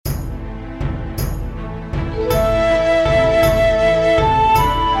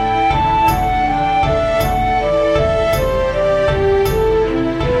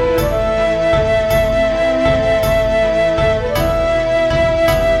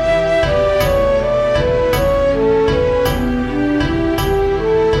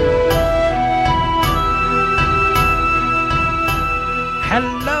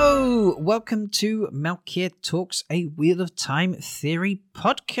welcome to Malkir Talks, a Wheel of Time theory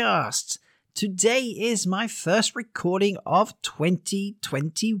podcast. Today is my first recording of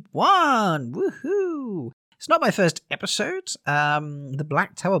 2021. Woohoo! It's not my first episode. The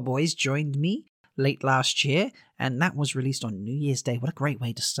Black Tower Boys joined me late last year, and that was released on New Year's Day. What a great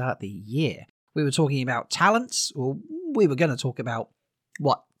way to start the year. We were talking about talents, or we were going to talk about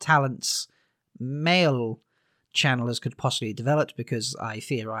what talents male channelers could possibly develop, because I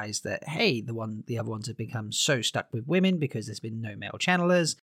theorized that, hey, the other ones have become so stuck with women because there's been no male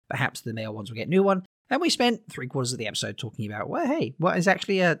channelers. Perhaps the male ones will get a new one. And we spent 3/4 of the episode talking about, well, hey, what is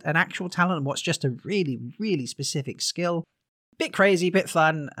actually an actual talent and what's just a really, really specific skill. Bit crazy, bit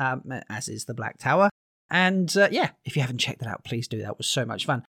fun, as is the Black Tower. And if you haven't checked that out, please do. That was so much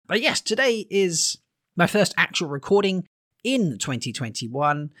fun. But yes, today is my first actual recording in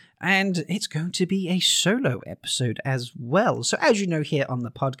 2021, and it's going to be a solo episode as well. So as you know, here on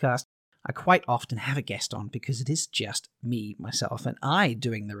the podcast, I quite often have a guest on because it is just me, myself, and I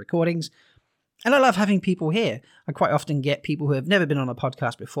doing the recordings. And I love having people here. I quite often get people who have never been on a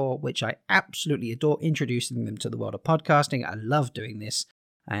podcast before, which I absolutely adore, introducing them to the world of podcasting. I love doing this,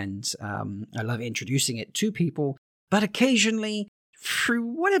 and I love introducing it to people. But occasionally, through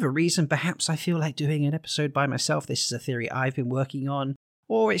whatever reason, perhaps I feel like doing an episode by myself. This is a theory I've been working on,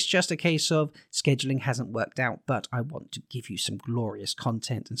 or it's just a case of scheduling hasn't worked out, but I want to give you some glorious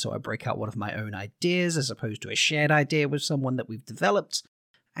content, and so I break out one of my own ideas as opposed to a shared idea with someone that we've developed.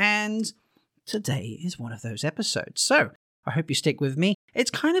 And today is one of those episodes. So I hope you stick with me. It's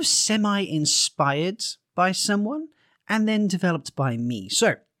kind of semi-inspired by someone and then developed by me.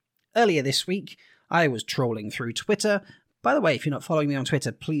 So earlier this week, I was trolling through Twitter. By the way, if you're not following me on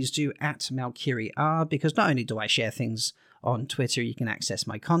Twitter, please do at MalkiriR, because not only do I share things on Twitter, you can access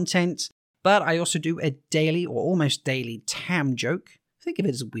my content, but I also do a daily or almost daily Tam joke. Think of it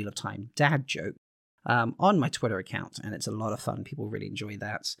as a Wheel of Time dad joke on my Twitter account, and it's a lot of fun. People really enjoy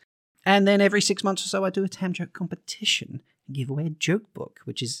that. And then every 6 months or so, I do a Tam joke competition and give away a joke book,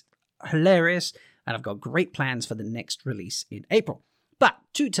 which is hilarious, and I've got great plans for the next release in April. But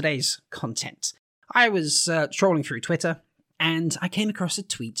to today's content. I was trolling through Twitter, and I came across a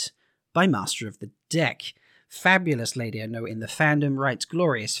tweet by Master of the Deck. Fabulous lady I know in the fandom, writes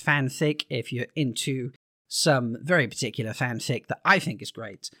glorious fanfic. If you're into some very particular fanfic that I think is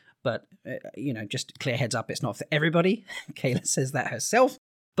great, but, just clear heads up, it's not for everybody. Kayla says that herself,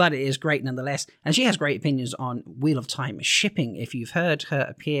 but it is great nonetheless. And she has great opinions on Wheel of Time shipping. If you've heard her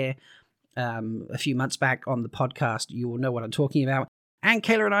appear a few months back on the podcast, you will know what I'm talking about. And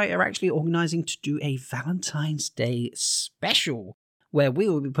Kayla and I are actually organising to do a Valentine's Day special, where we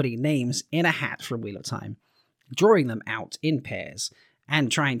will be putting names in a hat from Wheel of Time, drawing them out in pairs,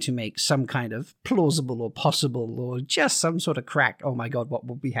 and trying to make some kind of plausible or possible or just some sort of crack, oh my god, what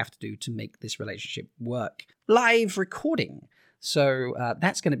would we have to do to make this relationship work? Live recording. So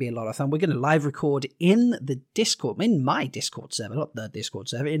that's going to be a lot of fun. We're going to live record in the Discord, in my Discord server, not the Discord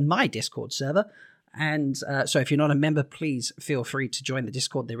server, in my Discord server. And so if you're not a member, please feel free to join the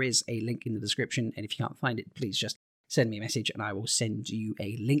Discord. There is a link in the description, and if you can't find it, please just send me a message and I will send you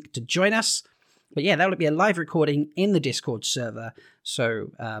a link to join us. But yeah, that will be a live recording in the Discord server.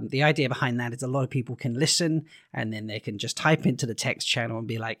 So the idea behind that is a lot of people can listen, and then they can just type into the text channel and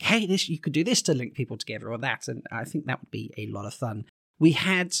be like, hey, you could do this to link people together or that. And I think that would be a lot of fun. We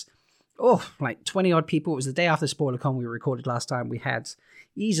had, like 20 odd people. It was the day after SpoilerCon we recorded last time. We had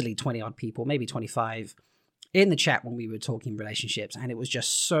easily 20 odd people, maybe 25 in the chat when we were talking relationships, and it was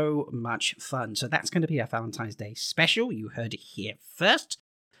just so much fun. So that's going to be our Valentine's Day special. You heard it here first.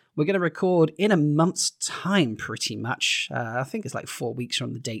 We're going to record in a month's time, pretty much. I think it's like 4 weeks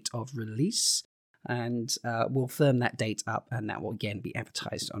from the date of release, and we'll firm that date up, and that will again be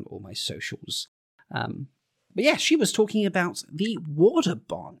advertised on all my socials. But yeah, she was talking about the water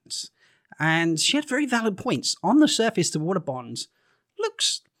bond, and she had very valid points. On the surface, the water bond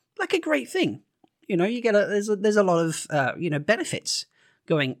looks like a great thing. You get there's a lot of benefits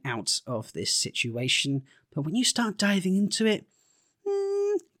going out of this situation, but when you start diving into it,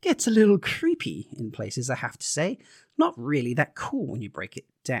 gets a little creepy in places, I have to say. Not really that cool when you break it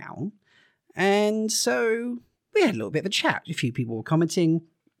down. And so we had a little bit of a chat. A few people were commenting.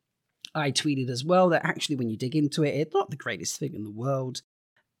 I tweeted as well that actually when you dig into it, it's not the greatest thing in the world.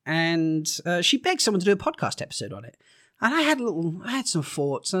 And she begged someone to do a podcast episode on it. And I had some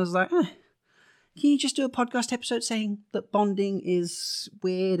thoughts. And I was like, can you just do a podcast episode saying that bonding is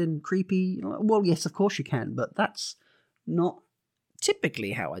weird and creepy? Well, yes, of course you can, but that's not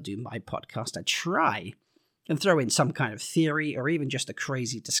typically how I do my podcast. I try and throw in some kind of theory or even just a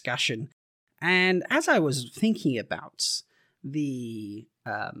crazy discussion. And as I was thinking about the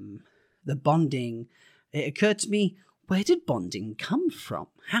the bonding, it occurred to me, where did bonding come from?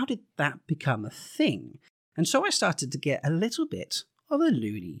 How did that become a thing? And so I started to get a little bit of a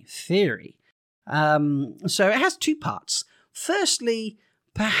loony theory. So it has two parts. Firstly,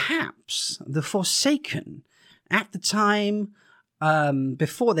 perhaps the Forsaken, at the time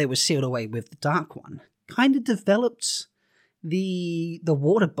before they were sealed away with the Dark One, kind of developed the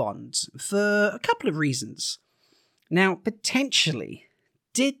water bond for a couple of reasons. Now, potentially,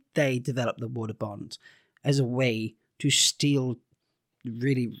 did they develop the water bond as a way to steal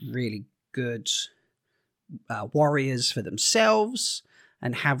really, really good warriors for themselves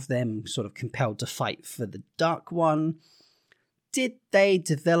and have them sort of compelled to fight for the Dark One? Did they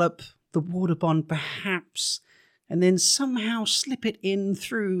develop the water bond perhaps and then somehow slip it in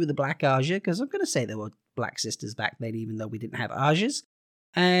through the Black Ajah? Because I'm going to say there were Black Sisters back then, even though we didn't have Ajahs,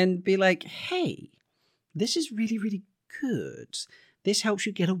 and be like, hey, this is really, really good. This helps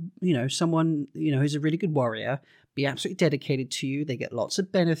you get someone, who's a really good warrior, be absolutely dedicated to you. They get lots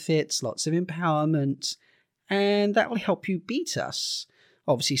of benefits, lots of empowerment, and that will help you beat us.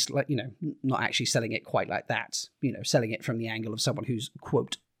 Obviously, not actually selling it quite like that, selling it from the angle of someone who's,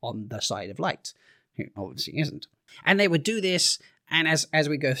 quote, on the side of light, who obviously isn't. And they would do this, and as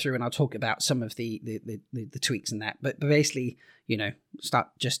we go through, and I'll talk about some of the tweaks and that, but basically, start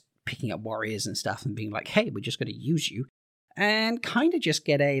just picking up warriors and stuff and being like, hey, we're just going to use you, and kind of just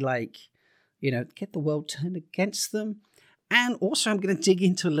get get the world turned against them. And also I'm going to dig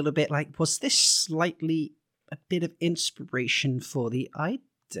into a little bit, was this slightly a bit of inspiration for the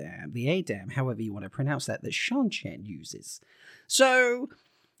Adam, however you want to pronounce that Seanchan uses. So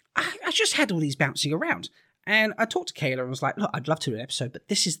I just had all these bouncing around. And I talked to Kayla and was like, look, I'd love to do an episode, but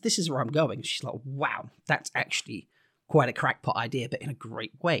this is where I'm going. And she's like, wow, that's actually quite a crackpot idea, but in a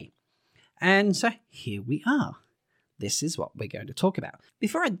great way. And so here we are. This is what we're going to talk about.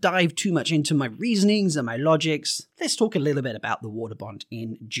 Before I dive too much into my reasonings and my logics, let's talk a little bit about the water bond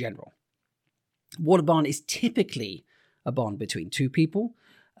in general. Water bond is typically a bond between two people.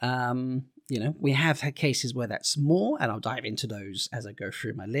 We have had cases where that's more, and I'll dive into those as I go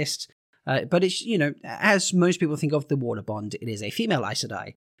through my list. But it's, as most people think of the water bond, it is a female Aes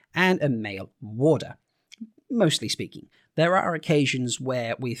Sedai and a male warder, mostly speaking. There are occasions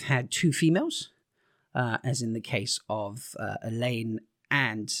where we've had two females, as in the case of Elaine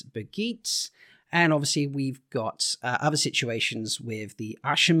and Birgitte. And obviously we've got other situations with the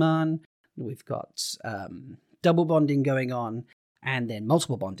Ashaman. We've got double bonding going on, and then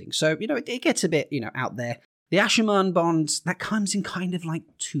multiple bonding. So, it gets a bit, out there. The Ashaman bond, that comes in kind of like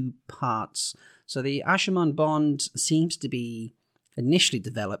two parts. So the Ashaman bond seems to be initially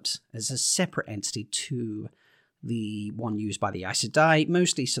developed as a separate entity to the one used by the Aes Sedai,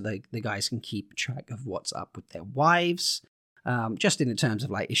 mostly so the guys can keep track of what's up with their wives. Just in the terms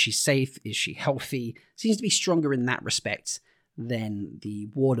of is she safe? Is she healthy? Seems to be stronger in that respect than the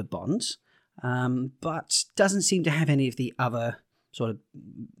water bond, but doesn't seem to have any of the other sort of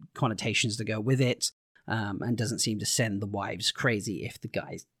connotations to go with it, and doesn't seem to send the wives crazy if the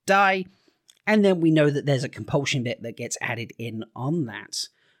guys die. And then we know that there's a compulsion bit that gets added in on that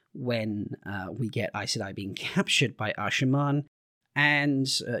when we get Aes Sedai being captured by Ashaman, and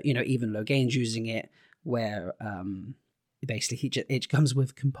even Logain's using it, where basically it comes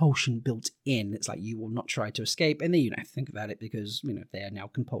with compulsion built in. It's like, you will not try to escape, and then you don't have to think about it because they are now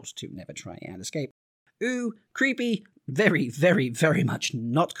compulsed to never try and escape. Ooh, creepy, very, very, very much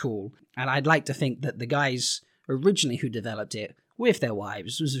not cool. And I'd like to think that the guys originally who developed it with their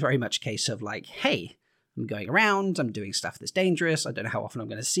wives was very much a case of hey, I'm going around, I'm doing stuff that's dangerous, I don't know how often I'm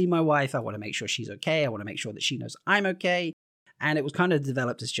going to see my wife, I want to make sure she's okay, I want to make sure that she knows I'm okay. And it was kind of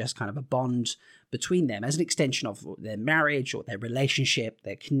developed as just kind of a bond between them as an extension of their marriage or their relationship,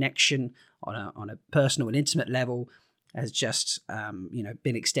 their connection on a personal and intimate level, has just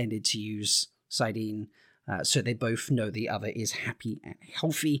been extended to use saidin, so they both know the other is happy and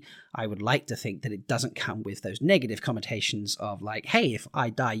healthy. I would like to think that it doesn't come with those negative connotations of hey, if I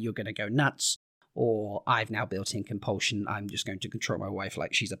die, you're going to go nuts, or I've now built in compulsion, I'm just going to control my wife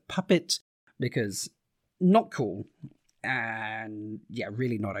like she's a puppet, because not cool. And yeah,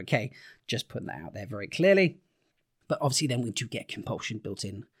 really not okay. Just putting that out there very clearly. But obviously then we do get compulsion built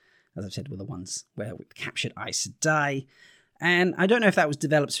in, as I've said, with the ones where we captured Aes Sedai. And I don't know if that was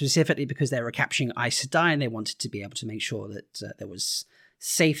developed specifically because they were capturing Aes Sedai and they wanted to be able to make sure that there was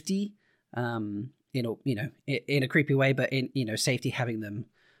safety, in a creepy way, but in safety, having them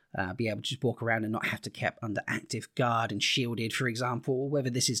be able to just walk around and not have to keep under active guard and shielded, for example, or whether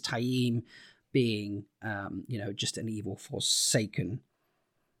this is Taim being, just an evil Forsaken.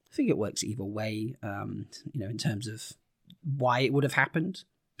 I think it works either way, in terms of why it would have happened.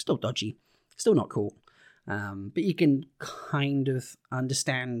 still dodgy, still not cool. But you can kind of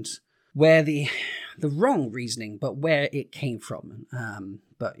understand where the wrong reasoning, but where it came from.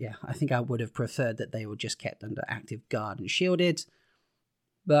 But yeah, I think I would have preferred that they were just kept under active guard and shielded.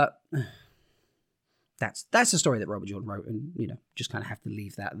 But that's the story that Robert Jordan wrote, and just kind of have to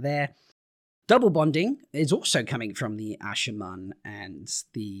leave that there. Double bonding is also coming from the Ashaman and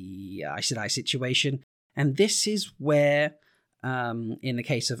the Aes Sedai situation, and this is where, in the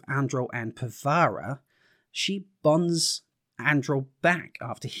case of Andral and Pavara, she bonds Andral back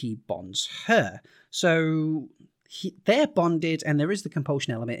after he bonds her. So they're bonded, and there is the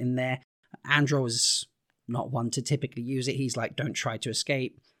compulsion element in there. Andral is not one to typically use it. He's like, don't try to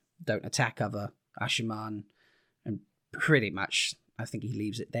escape, don't attack other Ashaman, and pretty much I think he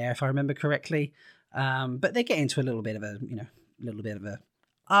leaves it there if I remember correctly. But they get into a little bit of a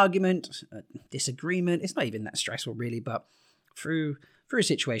argument, a disagreement. It's not even that stressful really, but through a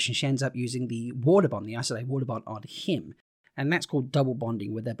situation, she ends up using the water bond, the Aes Sedai water bond on him. And that's called double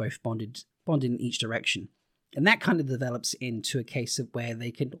bonding, where they're both bonded in each direction. And that kind of develops into a case of where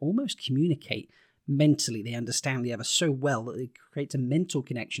they can almost communicate mentally. They understand the other so well that it creates a mental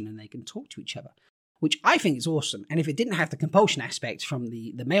connection and they can talk to each other, which I think is awesome. And if it didn't have the compulsion aspect from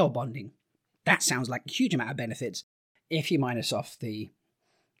the male bonding, that sounds like a huge amount of benefits if you minus off the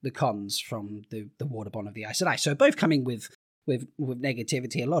cons from the water bond of the Aes Sedai. So both coming with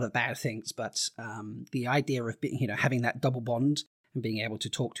negativity, a lot of bad things, but the idea of having that double bond and being able to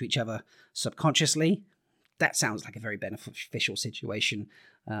talk to each other subconsciously, that sounds like a very beneficial situation.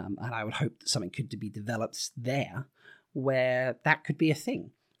 And I would hope that something could be developed there where that could be a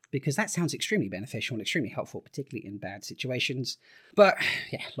thing, because that sounds extremely beneficial and extremely helpful, particularly in bad situations. But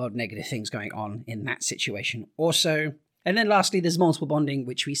yeah, a lot of negative things going on in that situation also. And then lastly, there's multiple bonding,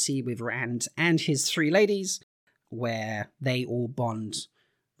 which we see with Rand and his three ladies, where they all bond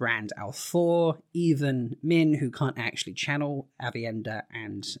Rand al'Thor, even Min, who can't actually channel, Aviendha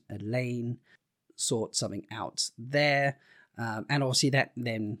and Elayne sort something out there. And obviously that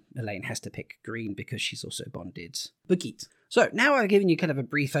then Elayne has to pick Green because she's also bonded Birgitte. So now I've given you kind of a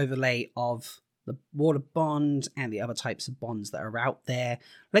brief overlay of the water bond and the other types of bonds that are out there.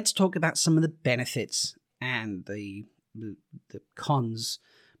 Let's talk about some of the benefits and the cons.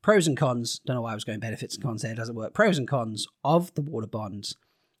 Pros and cons, don't know why I was going benefits and cons there, it doesn't work. Pros and cons of the water bonds,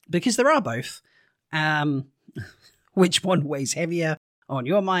 because there are both. Which one weighs heavier on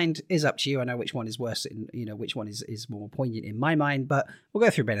your mind is up to you. I know which one is worse, which one is more poignant in my mind, but we'll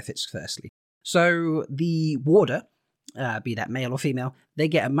go through benefits firstly. So the warder, be that male or female, they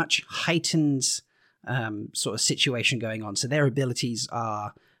get a much heightened sort of situation going on. So their abilities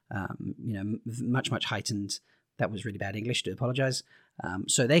are, much, much heightened. That was really bad English, do apologize.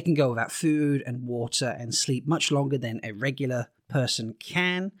 So they can go without food and water and sleep much longer than a regular person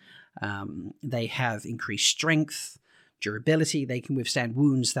can. They have increased strength, durability. They can withstand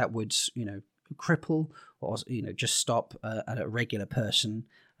wounds that would, cripple or, just stop a regular person.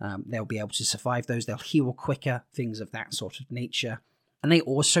 They'll be able to survive those. They'll heal quicker, things of that sort of nature. And they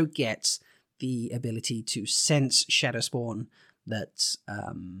also get the ability to sense Shadowspawn that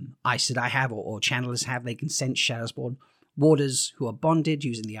Aes Sedai have or channelers have. They can sense Shadowspawn. Warders who are bonded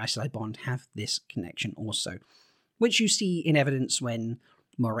using the Aes Sedai bond have this connection also, which you see in evidence when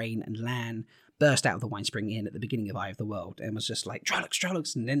Moraine and Lan burst out of the Winespring Inn at the beginning of Eye of the World and was just like,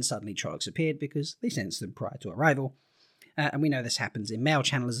 Trollocs, and then suddenly Trollocs appeared because they sensed them prior to arrival. And we know this happens in male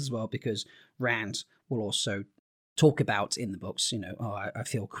channelers as well, because Rand will also talk about in the books, I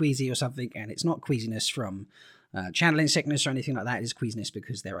feel queasy or something, and it's not queasiness from channeling sickness or anything like that. It's queasiness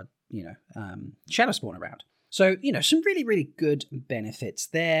because there are, Shadowspawn around. So, some really, really good benefits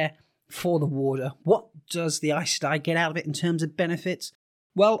there for the warder. What does the Aes Sedai get out of it in terms of benefits?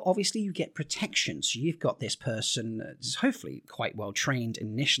 Well, obviously you get protection. So you've got this person that's hopefully quite well trained,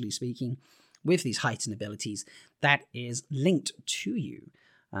 initially speaking, with these heightened abilities that is linked to you.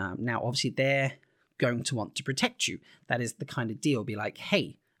 Now, obviously they're going to want to protect you. That is the kind of deal. Be like,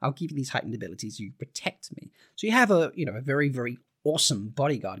 hey, I'll give you these heightened abilities. You protect me. So you have a very, very awesome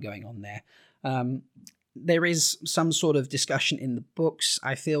bodyguard going on there. There is some sort of discussion in the books.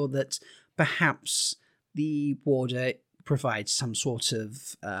 I feel that perhaps the warder provides some sort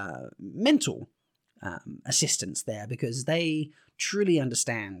of mental assistance there, because they truly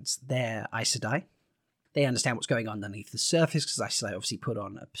understand their Aes Sedai. They understand what's going on underneath the surface, because Aes Sedai obviously put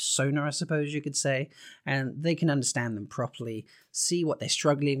on a persona, I suppose you could say, and they can understand them properly, see what they're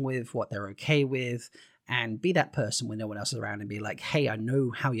struggling with, what they're okay with, and be that person when no one else is around and be like, hey, I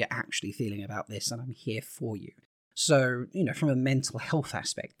know how you're actually feeling about this and I'm here for you. So, from a mental health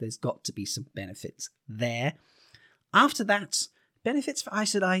aspect, there's got to be some benefits there. After that, benefits for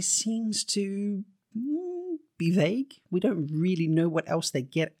Aes Sedai seems to be vague. We don't really know what else they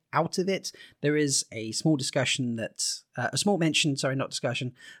get out of it. There is a small discussion that, a small mention, sorry, not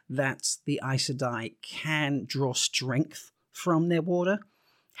discussion, that the Aes Sedai can draw strength from their water.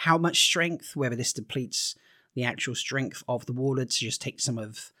 How much strength, whether this depletes the actual strength of the water to just take some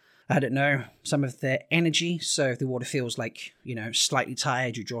of, I don't know, some of their energy. So if the water feels like, slightly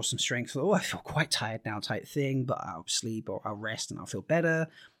tired, you draw some strength. Oh, I feel quite tired now type thing, but I'll sleep or I'll rest and I'll feel better.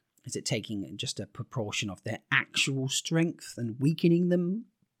 Is it taking just a proportion of their actual strength and weakening them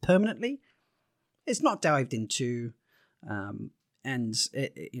permanently? It's not dived into, and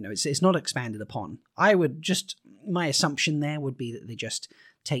it's not expanded upon. My assumption there would be that they just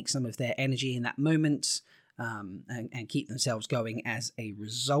take some of their energy in that moment and keep themselves going as a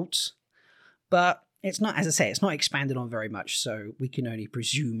result. But it's not, as I say, it's not expanded on very much, so we can only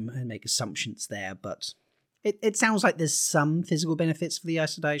presume and make assumptions there, but it sounds like there's some physical benefits for the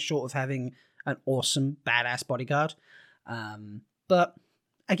Aes Sedai, short of having an awesome, badass bodyguard. But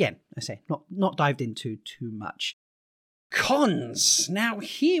again, I say, not dived into too much. Cons. Now,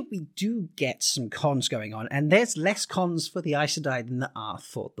 here we do get some cons going on, and there's less cons for the Aes Sedai than there are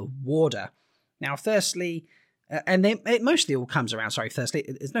for the Warder. Now, firstly, it mostly all comes around,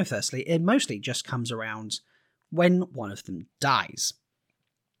 it mostly just comes around when one of them dies.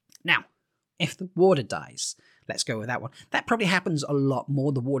 Now, if the Warder dies, let's go with that one. That probably happens a lot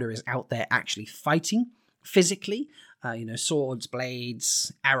more. The Warder is out there actually fighting physically. Swords,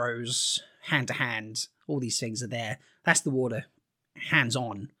 blades, arrows, hand-to-hand, all these things are there. That's the Warder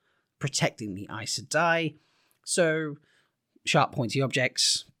hands-on, protecting the Aes Sedai. So, sharp, pointy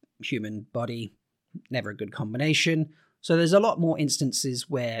objects, human body, never a good combination. So there's a lot more instances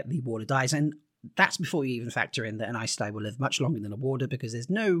where the Warder dies, and that's before you even factor in that an Aes Sedai will live much longer than a Warder, because there's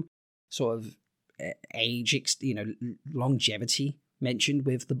no sort of age, longevity mentioned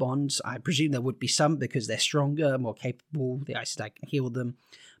with the bonds. I presume there would be some because they're stronger, more capable. The Aes Sedai can heal them,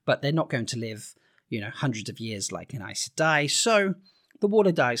 but they're not going to live, hundreds of years like an Aes Sedai. So the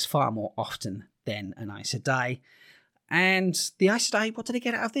Warder dies far more often than an Aes Sedai. And the Aes Sedai, what do they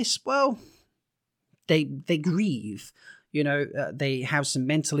get out of this? Well, they grieve. They have some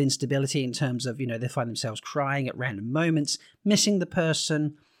mental instability in terms of, they find themselves crying at random moments, missing the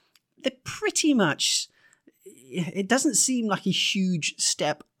person. They're pretty much, it doesn't seem like a huge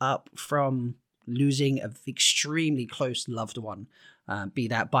step up from losing an extremely close loved one, be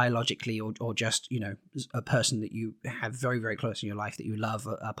that biologically or just, a person that you have very, very close in your life that you love,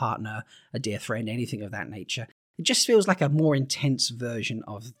 a partner, a dear friend, anything of that nature. It just feels like a more intense version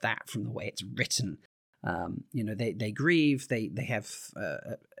of that from the way it's written. They grieve, they have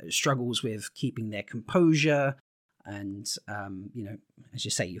struggles with keeping their composure, and as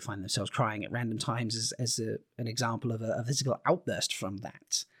you say, you find themselves crying at random times as an example of a physical outburst from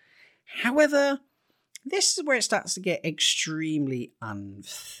that. However, this is where it starts to get extremely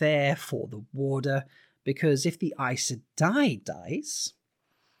unfair for the Warder, because if the Aes Sedai dies,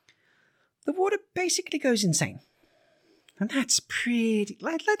 the Warder basically goes insane. And that's pretty,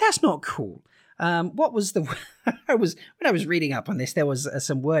 that's not cool. What was the, when I was reading up on this, there was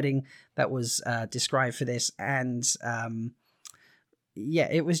some wording that was described for this, and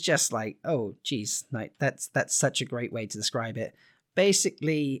it was just like, oh, geez, like that's such a great way to describe it.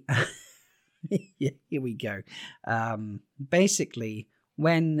 Basically, here we go. Basically,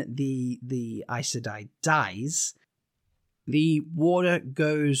 when the Aes Sedai dies, the Warder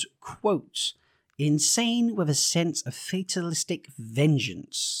goes, quote, insane with a sense of fatalistic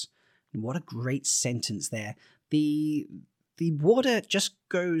vengeance. And what a great sentence there. The Warder just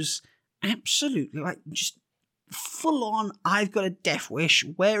goes absolutely, just full on, I've got a death wish.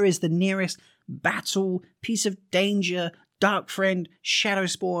 Where is the nearest battle, piece of danger, dark friend, shadow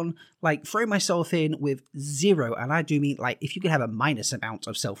spawn? Throw myself in with zero, and I do mean, if you could have a minus amount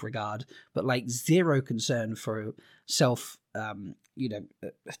of self-regard, but zero concern for self,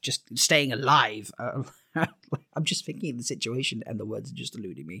 just staying alive. I'm just thinking of the situation, and the words are just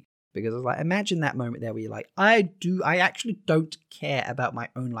eluding me. Because I was imagine that moment there where you're I actually don't care about my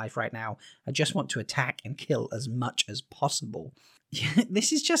own life right now. I just want to attack and kill as much as possible.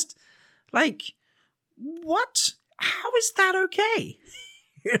 This is just, what? How is that okay?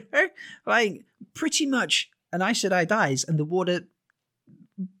 Pretty much an Aes Sedai dies, and the Warder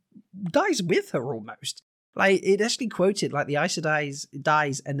dies with her almost. It actually quoted, the Aes Sedai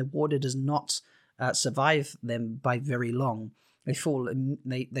dies, and the Warder does not survive them by very long. They fall,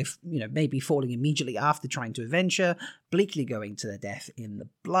 maybe falling immediately after trying to avenge her, bleakly going to their death in the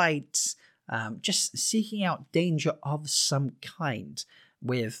Blight, just seeking out danger of some kind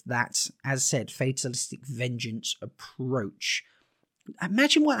with that, as said, fatalistic vengeance approach.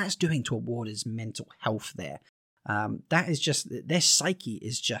 imagine what that's doing to a warder's mental health there. That is just, their psyche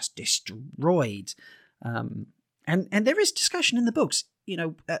is just destroyed. And there is discussion in the books,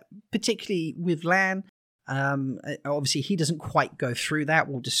 particularly with Lan. Obviously, he doesn't quite go through that.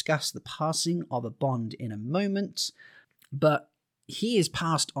 We'll discuss the passing of a bond in a moment. But he is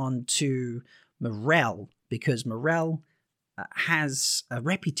passed on to Morel because Morel has a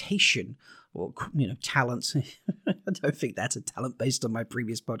reputation or, talents. I don't think that's a talent based on my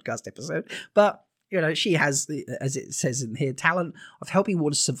previous podcast episode. But, she has, as it says in here, talent of helping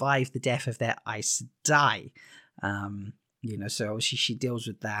warders survive the death of their Aes Sedai. So obviously she deals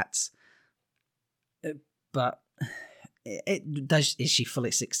with that. But is she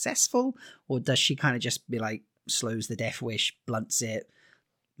fully successful, or does she kind of just be like slows the death wish, blunts it,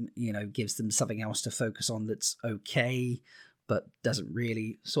 gives them something else to focus on that's okay, but doesn't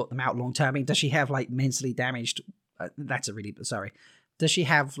really sort them out long term? I mean, does she have like mentally damaged? Does she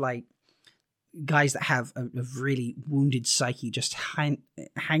have like guys that have a really wounded psyche just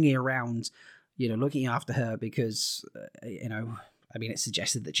hanging around, looking after her because I mean, it's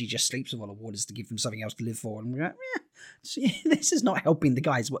suggested that she just sleeps with all the warders to give them something else to live for. And we're like, this is not helping the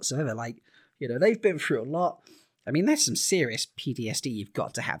guys whatsoever. Like, they've been through a lot. I mean, there's some serious PTSD you've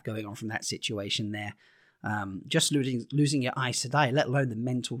got to have going on from that situation there. Just losing your Aes Sedai, let alone the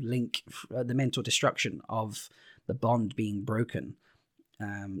mental link, the mental destruction of the bond being broken.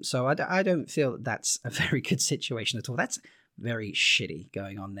 So I don't feel that that's a very good situation at all. That's very shitty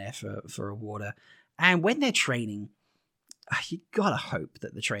going on there for a warder. And when they're training, you gotta hope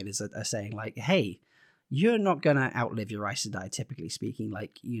that the trainers are saying like, hey, you're not gonna outlive your Aes Sedai, typically speaking.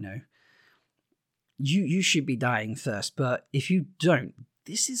 Like, you should be dying first, but if you don't,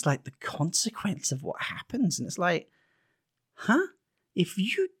 this is like the consequence of what happens. And it's like, huh? If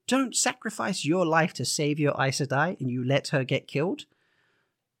you don't sacrifice your life to save your Aes Sedai and you let her get killed,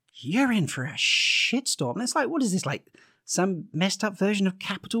 you're in for a shitstorm. And it's like, what is this, like some messed up version of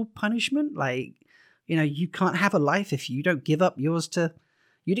capital punishment? Like, you can't have a life if you don't give up yours to...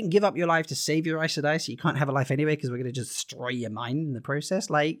 You didn't give up your life to save your Aes Sedai, so you can't have a life anyway because we're going to just destroy your mind in the process.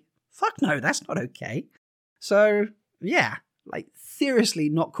 Like, fuck no, that's not okay. So, yeah, like, seriously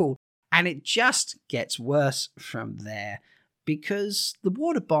not cool. And it just gets worse from there because the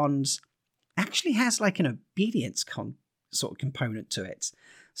Warder Bonds actually has, like, an obedience sort of component to it.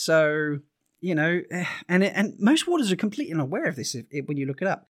 So, and most warders are completely unaware of this when you look it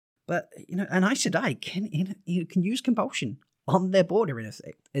up. But, an Aes Sedai can use compulsion on their warder,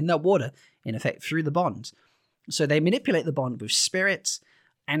 in effect, through the bond. So they manipulate the bond with spirits,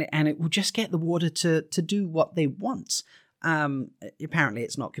 and it will just get the warder to do what they want. Apparently,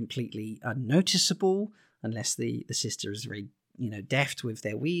 it's not completely unnoticeable unless the sister is very, deft with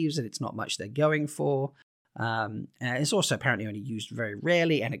their weaves, and it's not much they're going for. It's also apparently only used very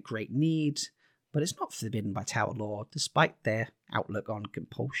rarely and at great need, but it's not forbidden by Tower law, despite their outlook on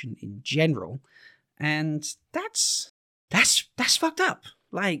compulsion in general. And that's fucked up.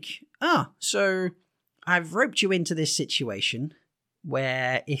 Like, so I've roped you into this situation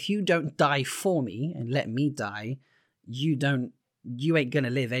where if you don't die for me and let me die, you ain't gonna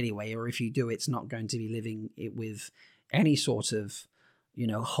live anyway, or if you do, it's not going to be living it with any sort of,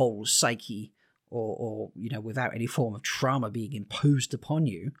 whole psyche or without any form of trauma being imposed upon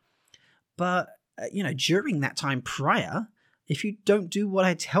you. But, during that time prior, if you don't do what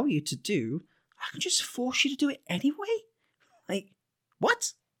I tell you to do, I can just force you to do it anyway? Like,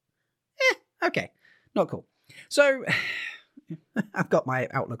 what? Okay, not cool. So, I've got my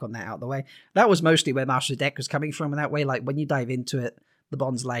outlook on that out of the way. That was mostly where Master of the Deck was coming from, and that way, like, when you dive into it, the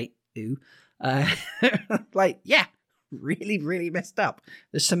bond's like, ooh. Like, yeah, really, really messed up.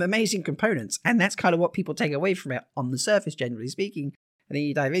 There's some amazing components, and that's kind of what people take away from it on the surface, generally speaking. And then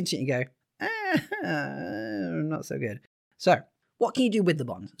you dive into it and you go, not so good. So, what can you do with the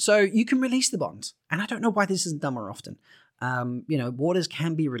bond? So, you can release the bond, and I don't know why this isn't done more often. Warders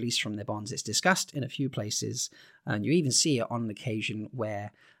can be released from their bonds. It's discussed in a few places, and you even see it on an occasion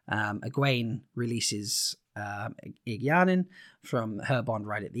where Egwene releases Egyanin from her bond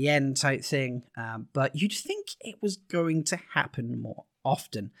right at the end type thing. But you'd think it was going to happen more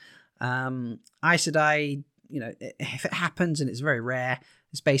often. Aes Sedai, if it happens and it's very rare,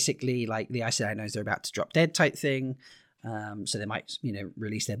 it's basically like the Aes Sedai knows they're about to drop dead type thing. So they might,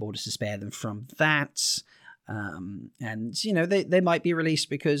 release their borders to spare them from that. And, they might be released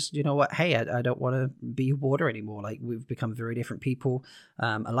because, hey, I don't want to be a warder anymore. Like, we've become very different people.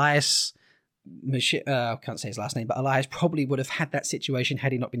 Elias, I can't say his last name, but Elias probably would have had that situation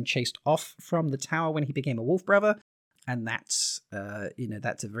had he not been chased off from the tower when he became a wolf brother. And that's,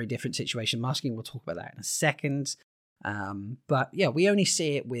 that's a very different situation. Masking, we'll talk about that in a second. But yeah, we only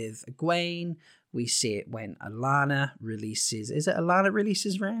see it with Egwene. We see it when Alana releases. Is it Alana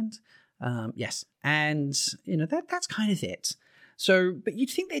releases Rand? Yes, and that's kind of it. So, but you'd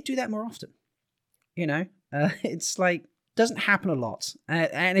think they'd do that more often. It's like doesn't happen a lot.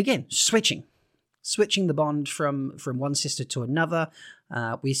 And again, switching the bond from one sister to another.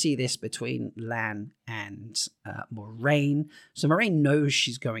 We see this between Lan and Moiraine. So Moiraine knows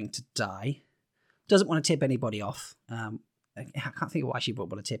she's going to die. Doesn't want to tip anybody off. I can't think of why she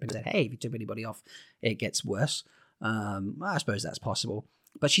would want to tip and said, hey, if you tip anybody off, it gets worse. I suppose that's possible.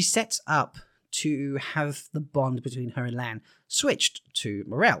 But she sets up to have the bond between her and Lan switched to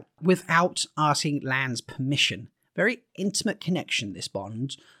Morel without asking Lan's permission. Very intimate connection, this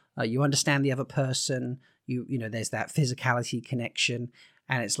bond. You understand the other person. There's that physicality connection.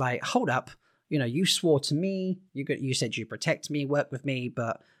 And it's like, hold up. You swore to me. You said you'd protect me, work with me.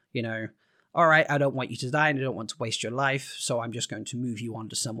 But, all right, I don't want you to die and I don't want to waste your life. So I'm just going to move you on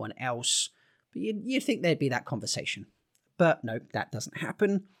to someone else. But you'd think there'd be that conversation. But no, that doesn't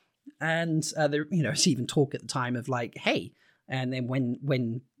happen. And it's even talk at the time of like, hey, and then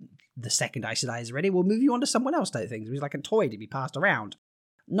when the second Aes Sedai is ready, we'll move you on to someone else type things. It was like a toy to be passed around.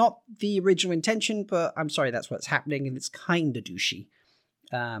 Not the original intention, but I'm sorry, that's what's happening, and it's kind of douchey.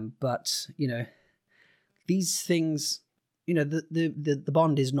 But these things, the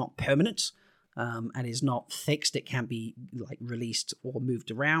bond is not permanent, and is not fixed. It can be like released or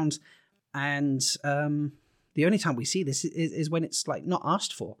moved around, and the only time we see this is when it's like not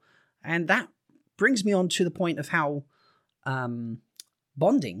asked for. And that brings me on to the point of how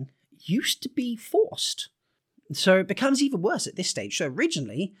bonding used to be forced. So it becomes even worse at this stage. So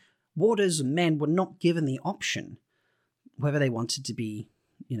originally, warders and men were not given the option whether they wanted to be,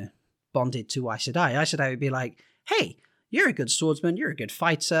 bonded to Aes Sedai. Aes Sedai would be like, hey, you're a good swordsman, you're a good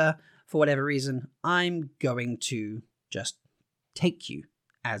fighter. For whatever reason, I'm going to just take you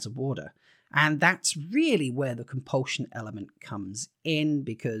as a warder. And that's really where the compulsion element comes in,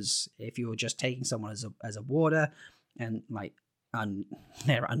 because if you're just taking someone as a warder and like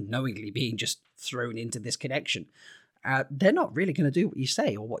they're unknowingly being just thrown into this connection, they're not really going to do what you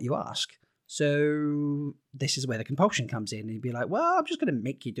say or what you ask. So this is where the compulsion comes in, and you'd be like, well, I'm just going to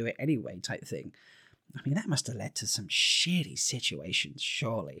make you do it anyway type thing. I mean, that must have led to some shitty situations,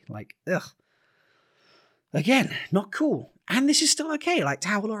 surely. Like, ugh. Again, not cool. And this is still okay. Like,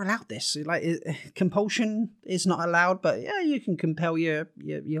 Tower allowed this. Like, compulsion is not allowed, but yeah, you can compel your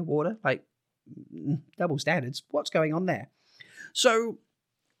warder. Like, double standards. What's going on there? So,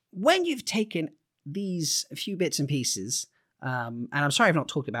 when you've taken these few bits and pieces, and I'm sorry I've not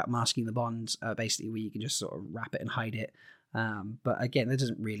talked about masking the bond, basically where you can just sort of wrap it and hide it. But again, that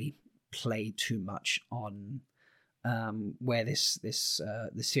doesn't really play too much on where this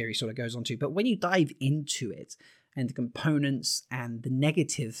series sort of goes on to. But when you dive into it and the components and the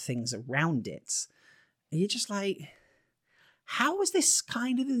negative things around it, you're just like, how was this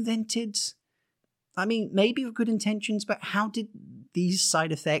kind of invented? I mean, maybe with good intentions, but how did these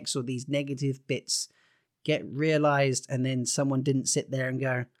side effects or these negative bits get realized, and then someone didn't sit there and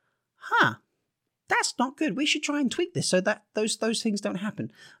go, that's not good, we should try and tweak this so that those things don't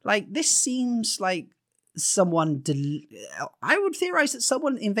happen? Like, this seems like someone I would theorize that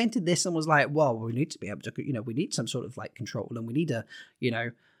someone invented this and was like, well, we need to be able to, we need some sort of like control, and we need to,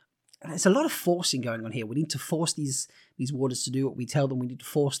 there's a lot of forcing going on here. We need to force these warders to do what we tell them. We need to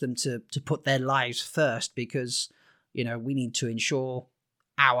force them to put their lives first, because we need to ensure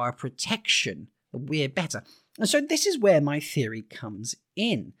our protection. We're better. And so this is where my theory comes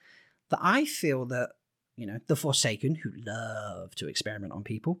in, that I feel that the Forsaken, who love to experiment on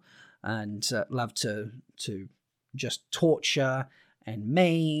people and love to just torture and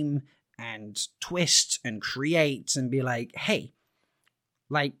maim and twist and create and be like, hey,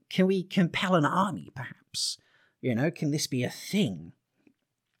 like, can we compel an army, perhaps? Can this be a thing?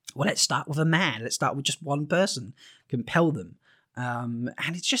 Well, let's start with a man. Let's start with just one person. Compel them. And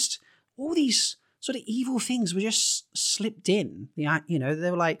it's just all these sort of evil things were just slipped in. They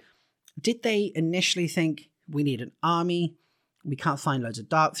were like, did they initially think we need an army? We can't find loads of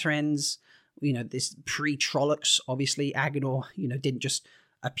dark friends. This pre-Trollocs, obviously, Agenor, didn't just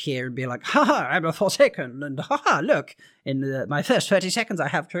appear and be like, haha, I'm a Forsaken, and haha, look, in my first 30 seconds I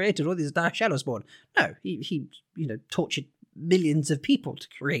have created all these Dark Shadows born. No, he tortured millions of people to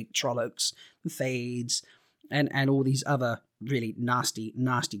create Trollocs, Fades, and all these other really nasty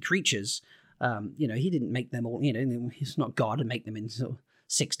creatures. He didn't make them all, he's not God and make them in sort of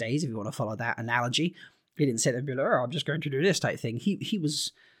 6 days, if you want to follow that analogy. He didn't sit there and be like, oh, I'm just going to do this type thing. He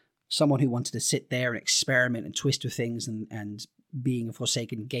was someone who wanted to sit there and experiment and twist with things, and being a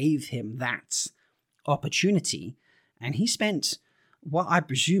Forsaken gave him that opportunity. And he spent what I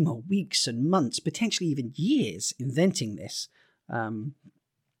presume are weeks and months, potentially even years, inventing this and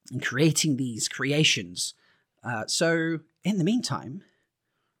creating these creations. So in the meantime,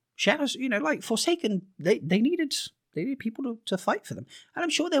 Shadows, like Forsaken, they needed people to fight for them. And I'm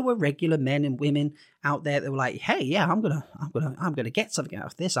sure there were regular men and women out there that were like, hey, yeah, I'm gonna get something out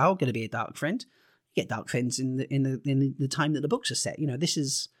of this. I'm gonna be a dark friend. You get dark friends in the time that the books are set.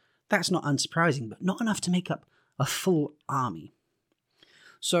 That's not unsurprising, but not enough to make up a full army.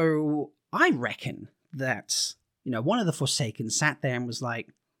 So I reckon that, one of the Forsaken sat there and was like,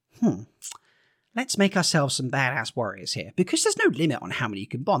 let's make ourselves some badass warriors here, because there's no limit on how many you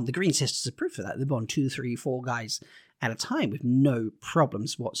can bond. The Green Sisters are proof of that. They bond 2, 3, 4 guys at a time with no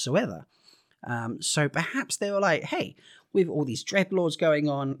problems whatsoever. So perhaps they were like, hey, with all these dreadlords going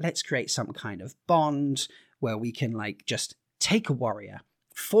on, let's create some kind of bond where we can just take a warrior,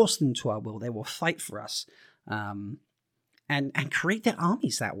 force them to our will. They will fight for us, and create their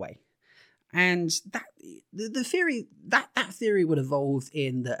armies that way. And that the theory that theory would evolve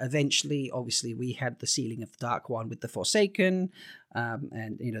in that eventually, obviously, we had the sealing of the Dark One with the Forsaken,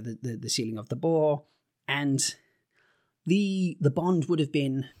 and the sealing of the Boar, and the bond would have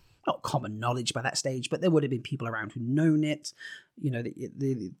been not common knowledge by that stage, but there would have been people around who known it.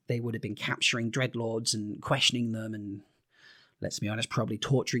 They would have been capturing dreadlords and questioning them, and let's be honest, probably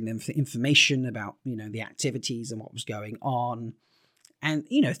torturing them for information about the activities and what was going on. And,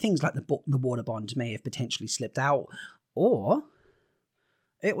 things like the water bond may have potentially slipped out, or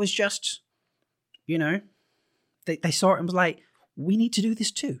it was just, they saw it and was like, we need to do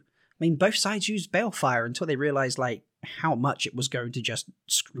this too. I mean, both sides used balefire until they realized, how much it was going to just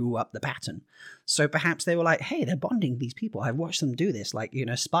screw up the pattern. So perhaps they were like, hey, they're bonding these people. I've watched them do this.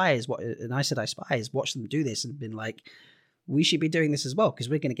 Spies, and Aes Sedai spies watched them do this and been like, we should be doing this as well, because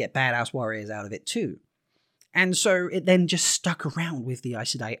we're going to get badass warriors out of it too. And so it then just stuck around with the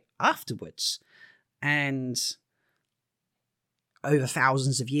Aes Sedai afterwards. And over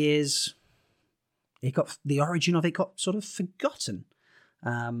thousands of years, the origin of it got sort of forgotten.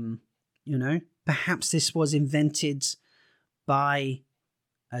 Perhaps this was invented by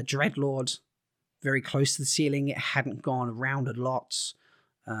a dreadlord very close to the ceiling. It hadn't gone around a lot.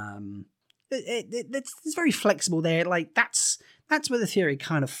 It's very flexible there. That's where the theory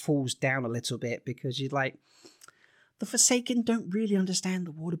kind of falls down a little bit, because the Forsaken don't really understand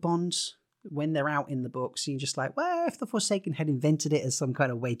the water bonds when they're out in the books. You're just like, well, if the Forsaken had invented it as some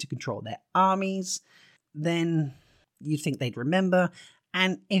kind of way to control their armies, then you'd think they'd remember.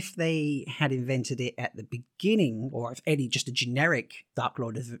 And if they had invented it at the beginning, or if any just a generic Dark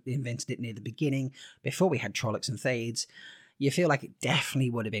Lord had invented it near the beginning, before we had Trollocs and Thades, you feel like it definitely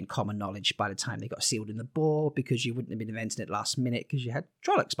would have been common knowledge by the time they got sealed in the Boar, because you wouldn't have been inventing it last minute because you had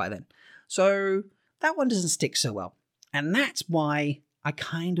Trollocs by then. So that one doesn't stick so well. And that's why I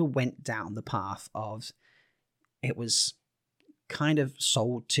kind of went down the path of it was kind of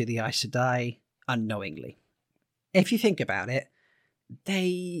sold to the Aes Sedai unknowingly. If you think about it,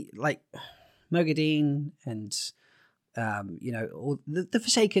 they, Moghedien and, all the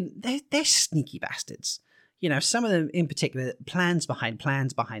Forsaken, they're sneaky bastards. Some of them in particular, plans behind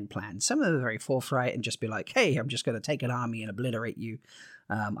plans behind plans. Some of them are very forthright and just be like, hey, I'm just going to take an army and obliterate you.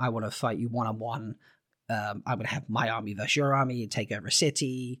 I want to fight you one-on-one. I'm going to have my army versus your army and take over a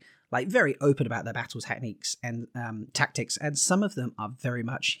city. Very open about their battle techniques and tactics. And some of them are very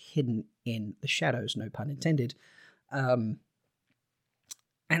much hidden in the shadows, no pun intended. And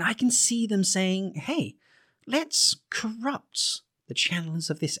I can see them saying, hey, let's corrupt the channels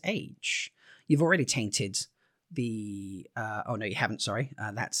of this age. You've already tainted the... oh, no, you haven't, sorry.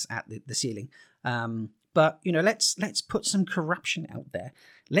 That's at the ceiling. But, let's put some corruption out there.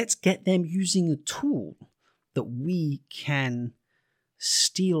 Let's get them using a tool that we can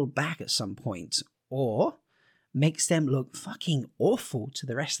steal back at some point, or makes them look fucking awful to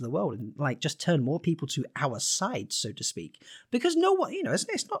the rest of the world, and just turn more people to our side, so to speak. Because no one,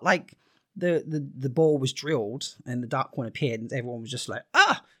 it's not like the ball was drilled and the Dark One appeared and everyone was just like,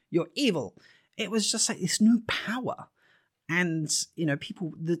 you're evil. It was just this new power. And,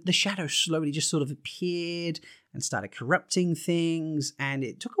 people, the shadow slowly just sort of appeared and started corrupting things. And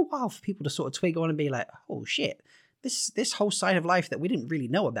it took a while for people to sort of twig on and be like, oh shit, this whole side of life that we didn't really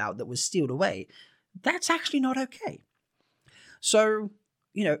know about that was stealed away, that's actually not okay. So,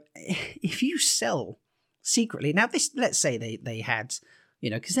 if you sell secretly, now this, let's say they had,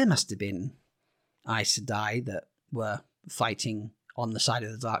 because there must have been Aes Sedai that were fighting on the side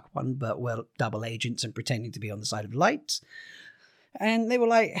of the Dark One, but were double agents and pretending to be on the side of light. And they were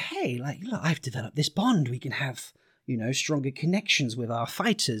like, hey, look, I've developed this bond. We can have, stronger connections with our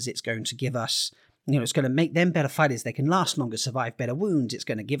fighters. It's going to give us, It's going to make them better fighters. They can last longer, survive better wounds. It's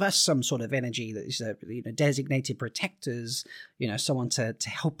going to give us some sort of energy that is designated protectors, someone to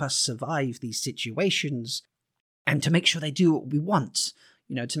help us survive these situations and to make sure they do what we want,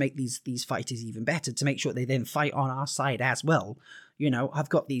 to make these fighters even better, to make sure they then fight on our side as well. I've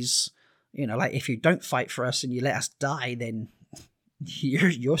got these, like if you don't fight for us and you let us die, then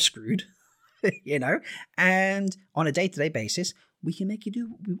you're screwed, and on a day-to-day basis, we can make you do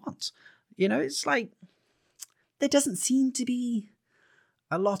what we want. It's like there doesn't seem to be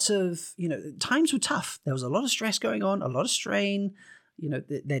a lot of, times were tough. There was a lot of stress going on, a lot of strain.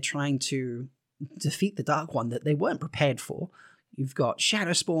 They're trying to defeat the Dark One that they weren't prepared for. You've got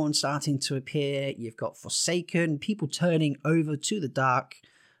Shadow Spawn starting to appear. You've got Forsaken, people turning over to the Dark,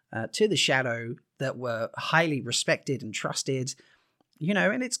 to the Shadow that were highly respected and trusted.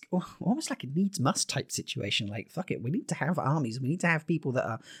 And it's almost like a needs-must type situation. Like, fuck it, we need to have armies. We need to have people that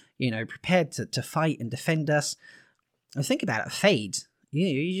are, prepared to fight and defend us. And think about it, Fade.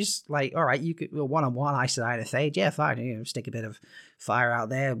 You just like, all right, you could one-on-one Aes Sedai and a Fade. Yeah, fine. Stick a bit of fire out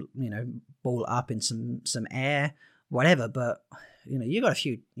there, ball up in some air, whatever. But, you got a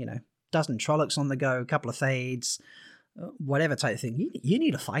few, dozen Trollocs on the go, a couple of Fades, whatever type of thing. You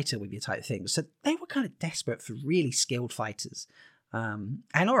need a fighter with your type of thing. So they were kind of desperate for really skilled fighters. And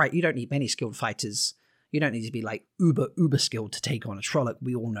all right, you don't need many skilled fighters. You don't need to be like uber skilled to take on a Trolloc.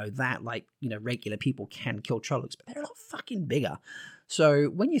 We all know that. Like, regular people can kill Trollocs, but they're a lot fucking bigger. So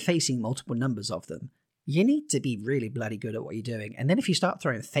when you're facing multiple numbers of them, you need to be really bloody good at what you're doing. And then if you start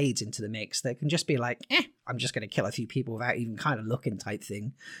throwing Fades into the mix, they can just be like, I'm just going to kill a few people without even kind of looking type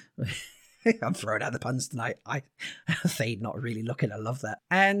thing. I'm throwing out the puns tonight. Fade not really looking. I love that.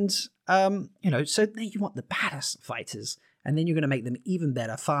 And, so then you want the baddest fighters. And then you're going to make them even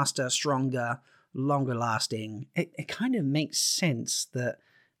better, faster, stronger, longer lasting. It kind of makes sense that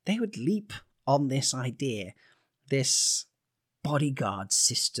they would leap on this idea, this bodyguard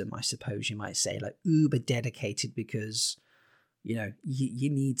system, I suppose you might say, like uber dedicated because,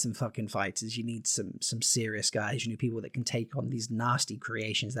 you need some fucking fighters. You need some serious guys. You need people that can take on these nasty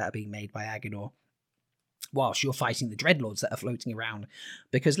creations that are being made by Aginor whilst you're fighting the Dreadlords that are floating around.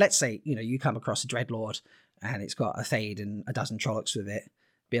 Because let's say, you come across a Dreadlord and it's got a Fade and a dozen Trollocs with it,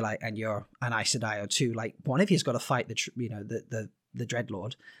 be like, and you're an Aes Sedai or two, like one of you's got to fight the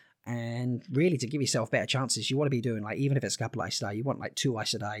Dreadlord, and really to give yourself better chances, you want to be doing like, even if it's a couple Aes Sedai, you want like 2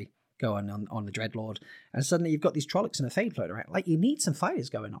 Aes Sedai going on the Dreadlord, and suddenly you've got these Trollocs and a Fade floating around. Like, you need some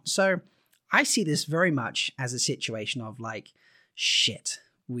fighters going on. So I see this very much as a situation of like, shit,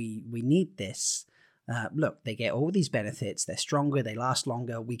 we need this. Look, they get all these benefits. They're stronger. They last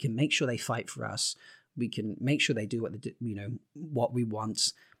longer. We can make sure they fight for us. We can make sure they do what we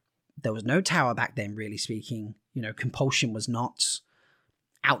want. There was no tower back then, really speaking. Compulsion was not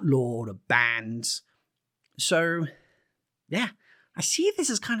outlawed or banned. So, yeah, I see this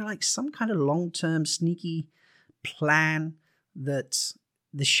as kind of like some kind of long-term sneaky plan that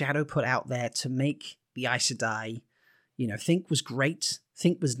the Shadow put out there to make the Aes Sedai, think was great,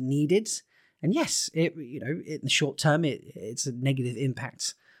 think was needed. And yes, in the short term, it's a negative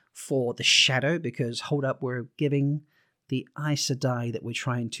impact for the Shadow because, hold up, we're giving the Aes Sedai that we're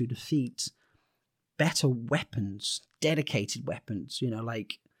trying to defeat better weapons, dedicated weapons.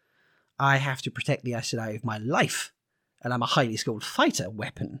 Like, I have to protect the Aes Sedai with my life, and I'm a highly skilled fighter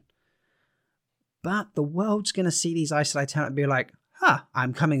weapon. But the world's going to see these Aes Sedai talent and be like,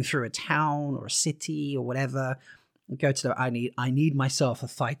 I'm coming through a town or a city or whatever. Go to I need myself a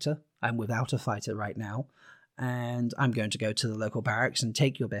fighter. I'm without a fighter right now. And I'm going to go to the local barracks and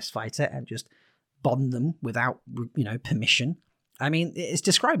take your best fighter and just bond them without, permission. I mean, it's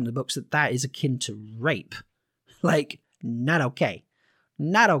described in the books that is akin to rape. Like, not okay.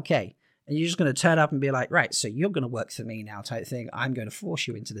 Not okay. And you're just going to turn up and be like, right, so you're going to work for me now type thing. I'm going to force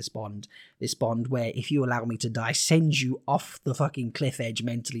you into this bond where if you allow me to die, send you off the fucking cliff edge,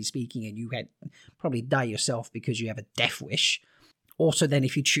 mentally speaking, and you can probably die yourself because you have a death wish. Also, then,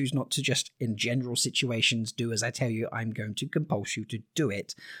 if you choose not to just, in general situations, do as I tell you, I'm going to compel you to do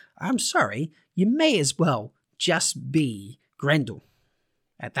it. I'm sorry, you may as well just be Grendel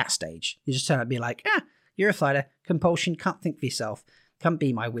at that stage. You just turn up and be like, you're a fighter, compulsion, can't think for yourself, come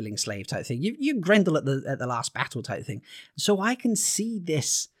be my willing slave type thing. You Grendel at the last battle type thing. So I can see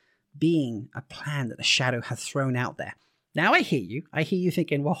this being a plan that the Shadow has thrown out there. Now I hear you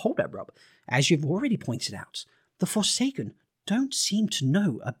thinking, well, hold up, Rob. As you've already pointed out, the Forsaken don't seem to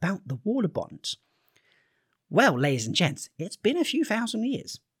know about the water bonds. Well, ladies and gents, it's been a few thousand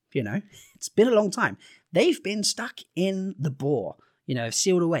years, It's been a long time. They've been stuck in the bore,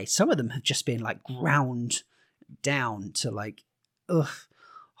 sealed away. Some of them have just been, like, ground down to, like,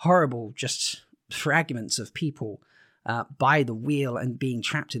 horrible, just fragments of people by the wheel and being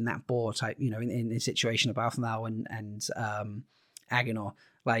trapped in that bore type, in the situation of Balthamar and Agenor.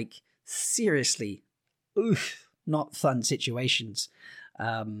 Like, seriously, not fun situations.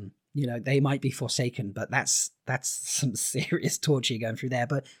 They might be forsaken, but that's some serious torture you're going through there.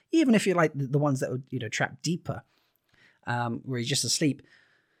 But even if you're like the ones that were, trapped deeper, where he's just asleep,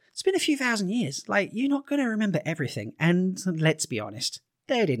 it's been a few thousand years. Like, you're not going to remember everything. And let's be honest,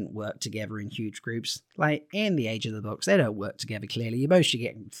 they didn't work together in huge groups. Like, in the age of the books, they don't work together clearly. You mostly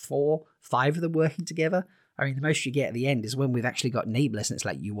get 4, 5 of them working together. I mean, the most you get at the end is when we've actually got Nameless, and it's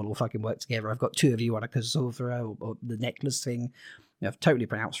like, you will all fucking work together. I've got 2 of you on a Kazulthra or the necklace thing. I've totally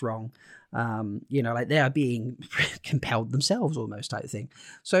pronounced wrong. Like, they are being compelled themselves almost type thing.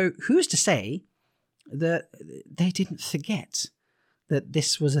 So who's to say that they didn't forget that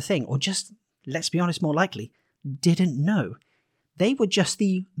this was a thing, or just, let's be honest, more likely, didn't know. They were just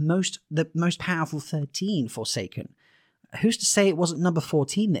the most powerful 13 Forsaken. Who's to say it wasn't number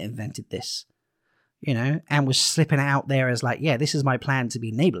 14 that invented this? And was slipping out there as like, yeah, this is my plan to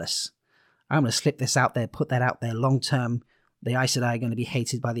be Nameless. I'm going to slip this out there, put that out there long term. The Aes Sedai are going to be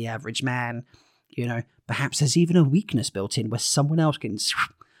hated by the average man. Perhaps there's even a weakness built in where someone else can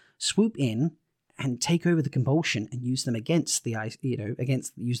swoop in and take over the compulsion and use them against the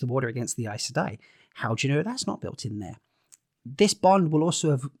use the water against the Aes Sedai. How do you know that's not built in there? This bond will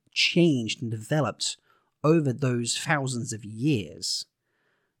also have changed and developed over those thousands of years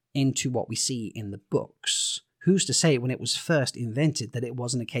into what we see in the books. Who's to say when it was first invented that it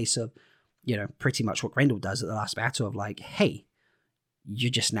wasn't a case of, pretty much what Grendel does at the last battle of like, hey, you're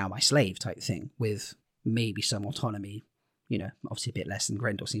just now my slave type thing, with maybe some autonomy, obviously a bit less than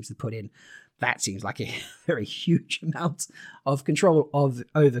Grendel seems to put in. That seems like a very huge amount of control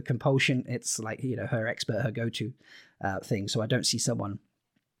over compulsion. It's like, her expert, her go-to thing. So I don't see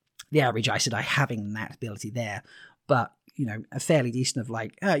the average Aes Sedai having that ability there. But, a fairly decent of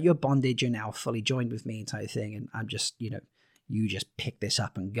like, you're bonded, you're now fully joined with me type thing. And I'm just, you just pick this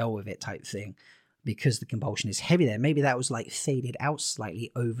up and go with it type thing, because the compulsion is heavy there. Maybe that was like faded out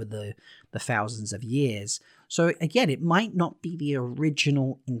slightly over the thousands of years. So again, it might not be the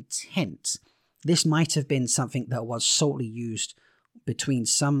original intent. This might have been something that was solely used between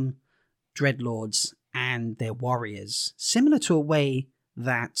some dreadlords and their warriors, similar to a way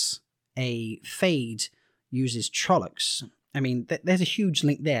that a Fade uses Trollocs. I mean, there's a huge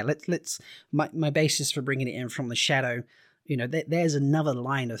link there. Let's my basis for bringing it in from the Shadow. There's another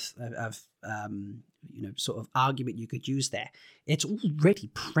line of sort of argument you could use there. It's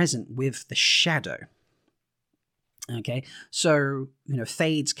already present with the Shadow. Okay, so,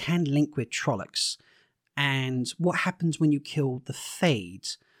 Fades can link with Trollocs. And what happens when you kill the Fade?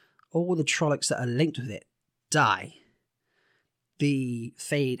 All the Trollocs that are linked with it die. The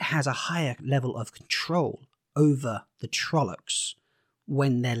Fade has a higher level of control over the Trollocs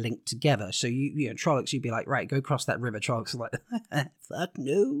when they're linked together. So, Trollocs, you'd be like, right, go cross that river. Trollocs are like, fuck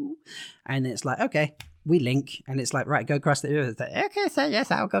no. And it's like, okay, we link. And it's like, right, go cross the river. It's like, okay, so yes,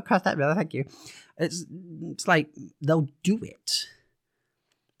 I'll go cross that river. Thank you. It's like, they'll do it.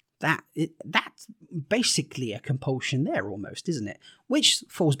 That's basically a compulsion there almost, isn't it? Which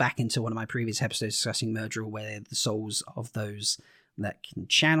falls back into one of my previous episodes discussing Myrddraal, where the souls of those that can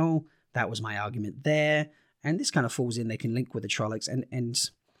channel. That was my argument there. And this kind of falls in, they can link with the Trollocs. And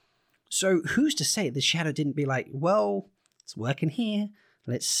so who's to say the Shadow didn't be like, well, it's working here.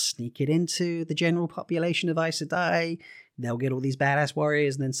 Let's sneak it into the general population of Aes Sedai. They'll get all these badass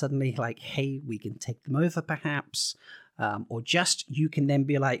warriors, and then suddenly, like, hey, we can take them over, perhaps. Or just, you can then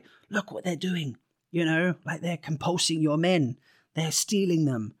be like, look what they're doing. Like, they're compulsing your men. They're stealing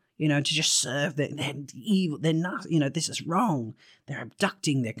them, to just serve. They're evil. They're not, this is wrong. They're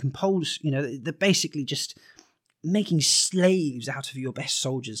abducting. They're composed. They're basically just making slaves out of your best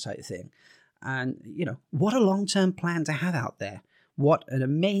soldiers type thing. And, what a long-term plan to have out there. What an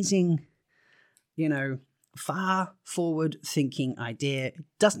amazing, far forward thinking idea. It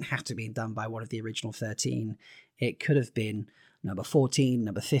doesn't have to be done by one of the original 13. It could have been number 14,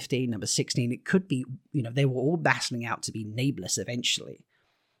 number 15, number 16. It could be, they were all battling out to be Nameless eventually.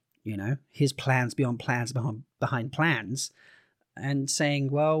 His plans beyond plans behind plans, and saying,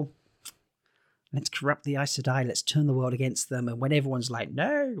 well, let's corrupt the Aes Sedai, let's turn the world against them. And when everyone's like,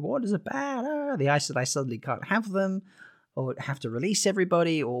 no, waters are bad, the Aes Sedai suddenly can't have them, or have to release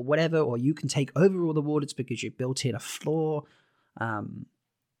everybody, or whatever, or you can take over all the waters because you built in a flaw,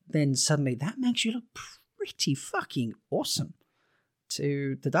 then suddenly that makes you look pretty fucking awesome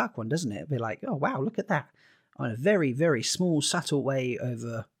to the Dark One, doesn't it? Be like, oh wow, look at that. On a very, very small, subtle way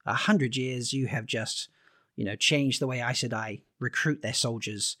over 100 years, you have just, changed the way Aes Sedai recruit their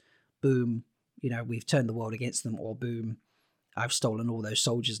soldiers. Boom, we've turned the world against them, or boom, I've stolen all those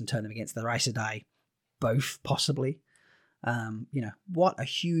soldiers and turned them against the Aes Sedai. Both, possibly. What a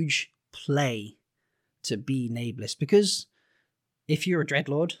huge play to be Nameless, because if you're a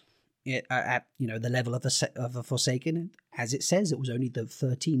Dreadlord at the level of a Forsaken, as it says, it was only the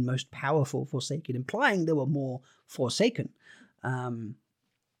 13 most powerful Forsaken, implying there were more Forsaken, then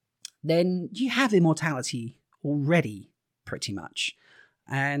you have immortality already, pretty much.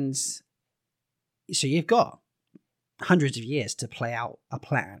 And so you've got hundreds of years to play out a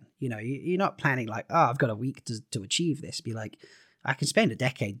plan. You're not planning like, I've got a week to achieve this. Be like, I can spend a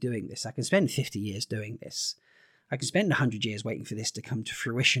decade doing this. I can spend 50 years doing this. I can spend 100 years waiting for this to come to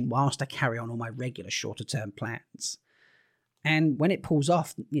fruition whilst I carry on all my regular shorter term plans. And when it pulls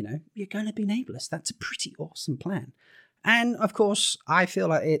off, you're going to be Nameless. That's a pretty awesome plan. And of course, I feel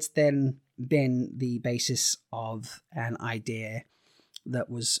like it's then been the basis of an idea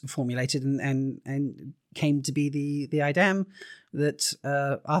that was formulated and came to be the idam that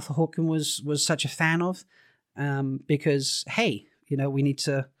Arthur Hawken was such a fan of, because, hey, we need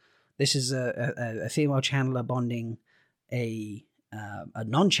to. This is a female channeler bonding a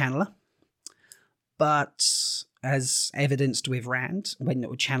non-channeler, but as evidenced with Rand, when a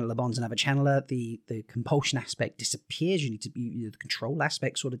channeler bonds another channeler, the compulsion aspect disappears. The control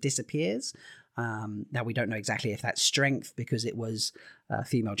aspect sort of disappears. Now we don't know exactly if that's strength because it was a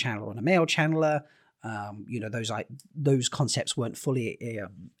female channeler and a male channeler. Those concepts weren't fully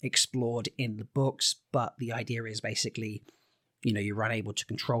explored in the books, but the idea is basically, you're unable to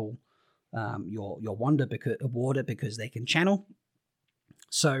control your warder because they can channel.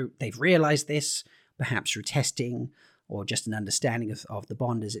 So they've realized this, perhaps through testing or just an understanding of the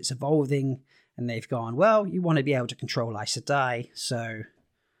bond as it's evolving, and they've gone, well, you want to be able to control Aes Sedai, so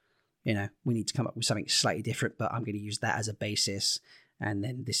we need to come up with something slightly different, but I'm going to use that as a basis. And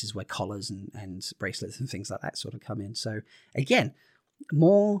then this is where collars and bracelets and things like that sort of come in. So again,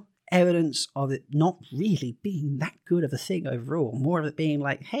 more evidence of it not really being that good of a thing overall. More of it being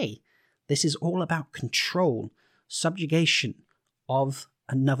like, hey, this is all about control, subjugation of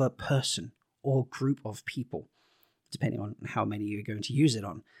another person or group of people, depending on how many you're going to use it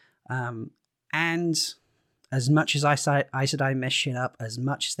on. And as much as Aes Sedai mess shit up, as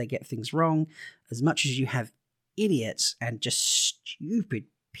much as they get things wrong, as much as you have idiots and just stupid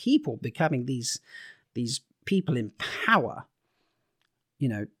people becoming these people in power,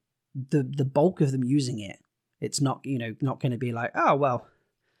 the bulk of them using it, it's not going to be like, oh well,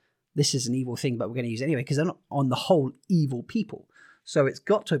 this is an evil thing, but we're going to use it anyway, because they're not on the whole evil people. So it's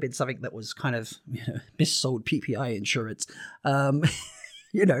got to have been something that was kind of missold PPI insurance.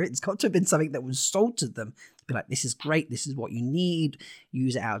 It's got to have been something that was sold to them. Be like, this is great, this is what you need.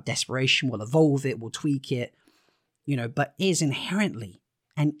 Use it out of desperation. We'll evolve it. We'll tweak it. But is inherently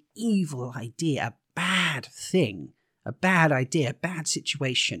an evil idea, a bad thing, a bad idea, a bad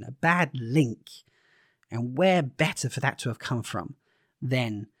situation, a bad link. And where better for that to have come from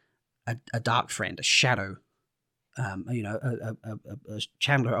than a dark friend, a shadow, a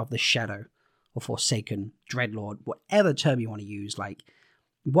channeler of the shadow, or Forsaken, Dreadlord, whatever term you want to use. Like,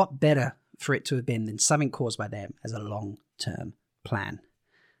 what better for it to have been than something caused by them as a long-term plan?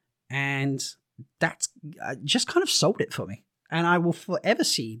 And that's just kind of sold it for me. And I will forever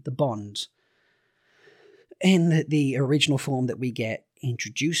see the bond in the original form that we get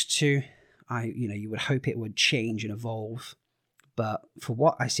introduced to. You would hope it would change and evolve. But for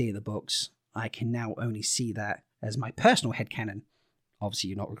what I see in the books, I can now only see that as my personal headcanon. Obviously,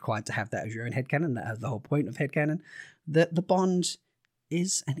 you're not required to have that as your own headcanon. That is the whole point of headcanon. That the bond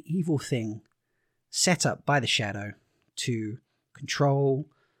is an evil thing set up by the Shadow to control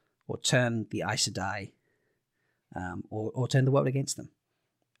or turn the Aes Sedai, or turn the world against them.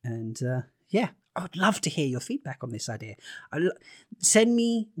 And I would love to hear your feedback on this idea. Send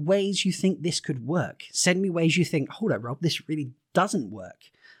me ways you think this could work. Send me ways you think, hold up, Rob, this really doesn't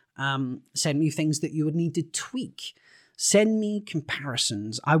work. Send me things that you would need to tweak. Send me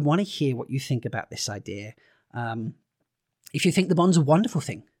comparisons. I want to hear what you think about this idea. If you think the bond's a wonderful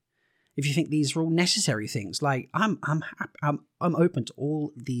thing, if you think these are all necessary things, like I'm open to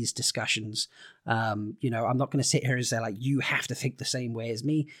all these discussions. I'm not going to sit here and say like, you have to think the same way as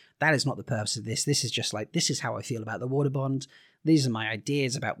me. That is not the purpose of this. This is just like, this is how I feel about the water bond. These are my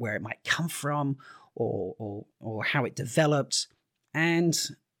ideas about where it might come from or how it developed. And,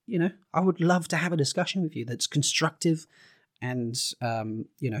 I would love to have a discussion with you that's constructive and,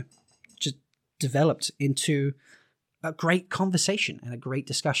 just developed into a great conversation and a great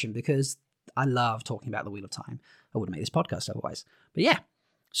discussion, because I love talking about the Wheel of Time. I wouldn't make this podcast otherwise. But yeah,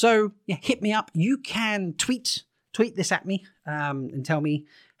 so yeah, hit me up. You can tweet tweet this at me and tell me,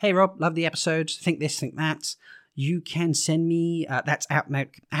 hey, Rob, love the episode, think this, think that. You can send me, that's at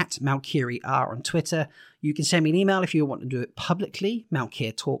MalkiriR on Twitter. You can send me an email if you want to do it publicly,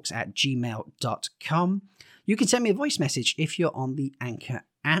 malkirtalks@gmail.com. You can send me a voice message if you're on the Anchor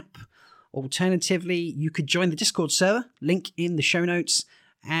app. Alternatively, you could join the Discord server, link in the show notes,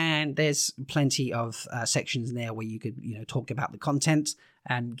 and there's plenty of sections in there where you could, talk about the content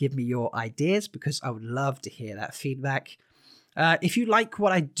and give me your ideas, because I would love to hear that feedback. If you like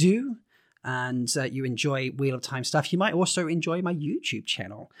what I do and you enjoy Wheel of Time stuff, you might also enjoy my YouTube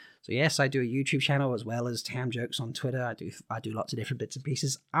channel. So yes, I do a YouTube channel as well as Tam Jokes on Twitter. I do lots of different bits and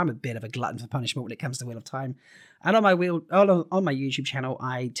pieces. I'm a bit of a glutton for punishment when it comes to Wheel of Time. And on my YouTube channel,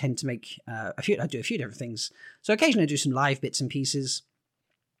 I tend to make I do a few different things. So occasionally I do some live bits and pieces.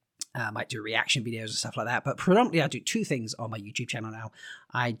 I might do reaction videos and stuff like that. But predominantly I do two things on my YouTube channel now.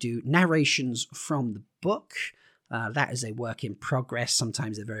 I do narrations from the book. That is a work in progress.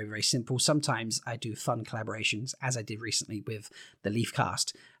 Sometimes they're very, very simple. Sometimes I do fun collaborations, as I did recently with the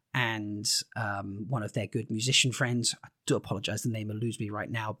Leafcast and one of their good musician friends. I do apologize, the name eludes me right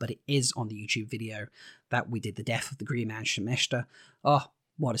now, but it is on the YouTube video that we did the death of the Green Man Shemeshta. Oh,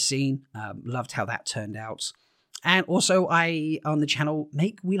 what a scene. Loved how that turned out. And also, I, on the channel,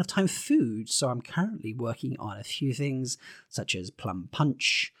 make Wheel of Time food. So I'm currently working on a few things, such as plum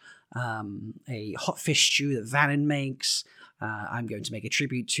punch, a hot fish stew that Vannon makes. I'm going to make a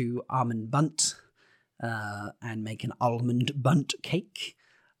tribute to Almond Bunt and make an almond bunt cake.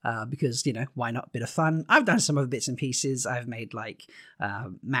 Because, why not? A bit of fun. I've done some other bits and pieces. I've made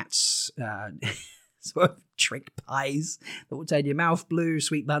Matt's sort of trick pies that will turn your mouth blue,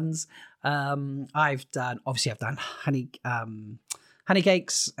 sweet buns. I've done honey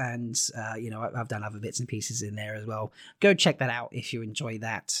cakes, and I've done other bits and pieces in there as well. Go check that out if you enjoy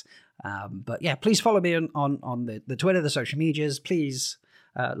that. But yeah, please follow me on the Twitter, the social medias. Please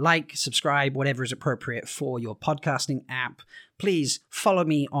subscribe, whatever is appropriate for your podcasting app. Please follow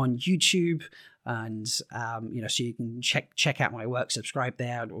me on YouTube, and so you can check out my work, subscribe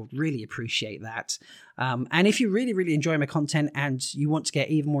there. I'd really appreciate that. And if you really, really enjoy my content and you want to get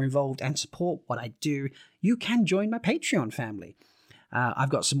even more involved and support what I do, you can join my Patreon family.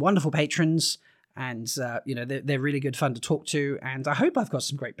 I've got some wonderful patrons, and they're really good fun to talk to, and I hope I've got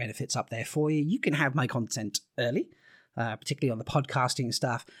some great benefits up there for you. You can have my content early, particularly on the podcasting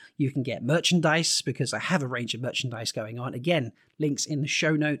stuff. You can get merchandise, because I have a range of merchandise going on. Again, links in the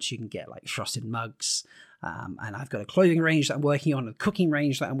show notes. You can get frosted mugs, and I've got a clothing range that I'm working on, a cooking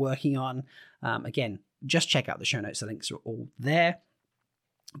range that I'm working on. Again, just check out the show notes. The links are all there.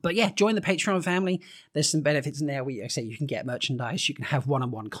 But yeah, join the Patreon family. There's some benefits in there where you can get merchandise. You can have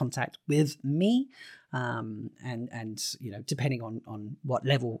one-on-one contact with me. And depending on what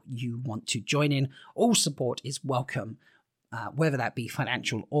level you want to join in, all support is welcome, whether that be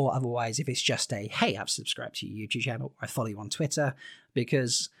financial or otherwise. If it's just hey, I've subscribed to your YouTube channel, I follow you on Twitter,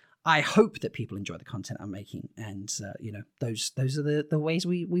 because I hope that people enjoy the content I'm making, and those are the ways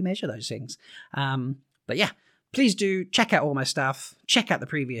we measure those things. But yeah, please do check out all my stuff, check out the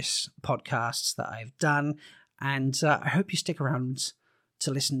previous podcasts that I've done, and I hope you stick around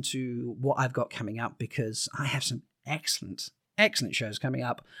to listen to what I've got coming up, because I have some excellent shows coming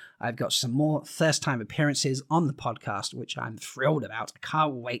up. I've got some more first-time appearances on the podcast, which I'm thrilled about. I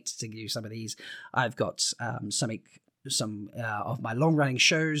can't wait to give you some of these. I've got some of my long-running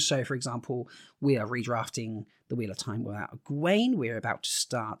shows. So, for example, we are redrafting The Wheel of Time without Gawain. We're about to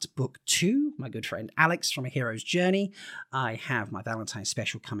start book 2, my good friend Alex from A Hero's Journey. I have my Valentine's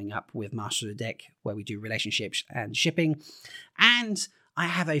special coming up with Master of the Deck, where we do relationships and shipping. And I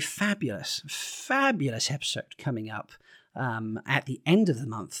have a fabulous episode coming up at the end of the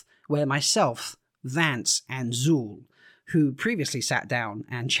month, where myself, Vance, and Zool, who previously sat down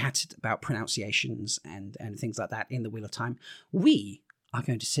and chatted about pronunciations and things like that in The Wheel of Time, we are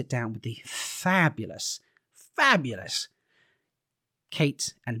going to sit down with the fabulous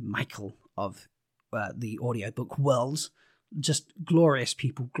Kate and Michael of the audiobook world. Just glorious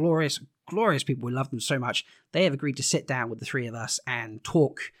people, glorious people. We love them so much. They have agreed to sit down with the three of us and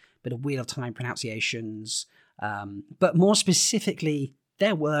talk a bit of Wheel of Time pronunciations, but more specifically,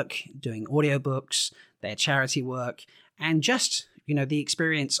 their work doing audiobooks, their charity work, and just, the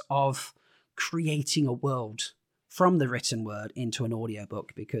experience of creating a world from the written word into an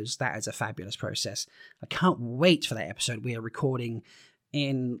audiobook, because that is a fabulous process. I can't wait for that episode. We are recording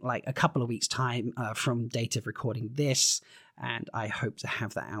in a couple of weeks' time from date of recording this, and I hope to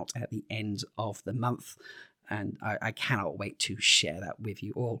have that out at the end of the month, and I cannot wait to share that with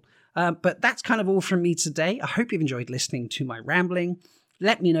you all. But that's kind of all from me today. I hope you've enjoyed listening to my rambling.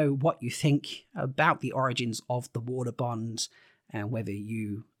 let me know what you think about the origins of the water bond and whether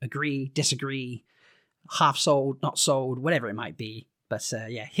you agree, disagree, half sold, not sold, whatever it might be. But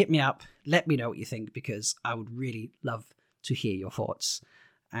yeah, hit me up. Let me know what you think, because I would really love to hear your thoughts.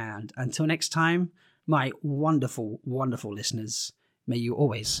 And until next time, my wonderful, wonderful listeners, may you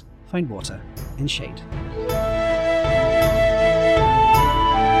always find water in shade.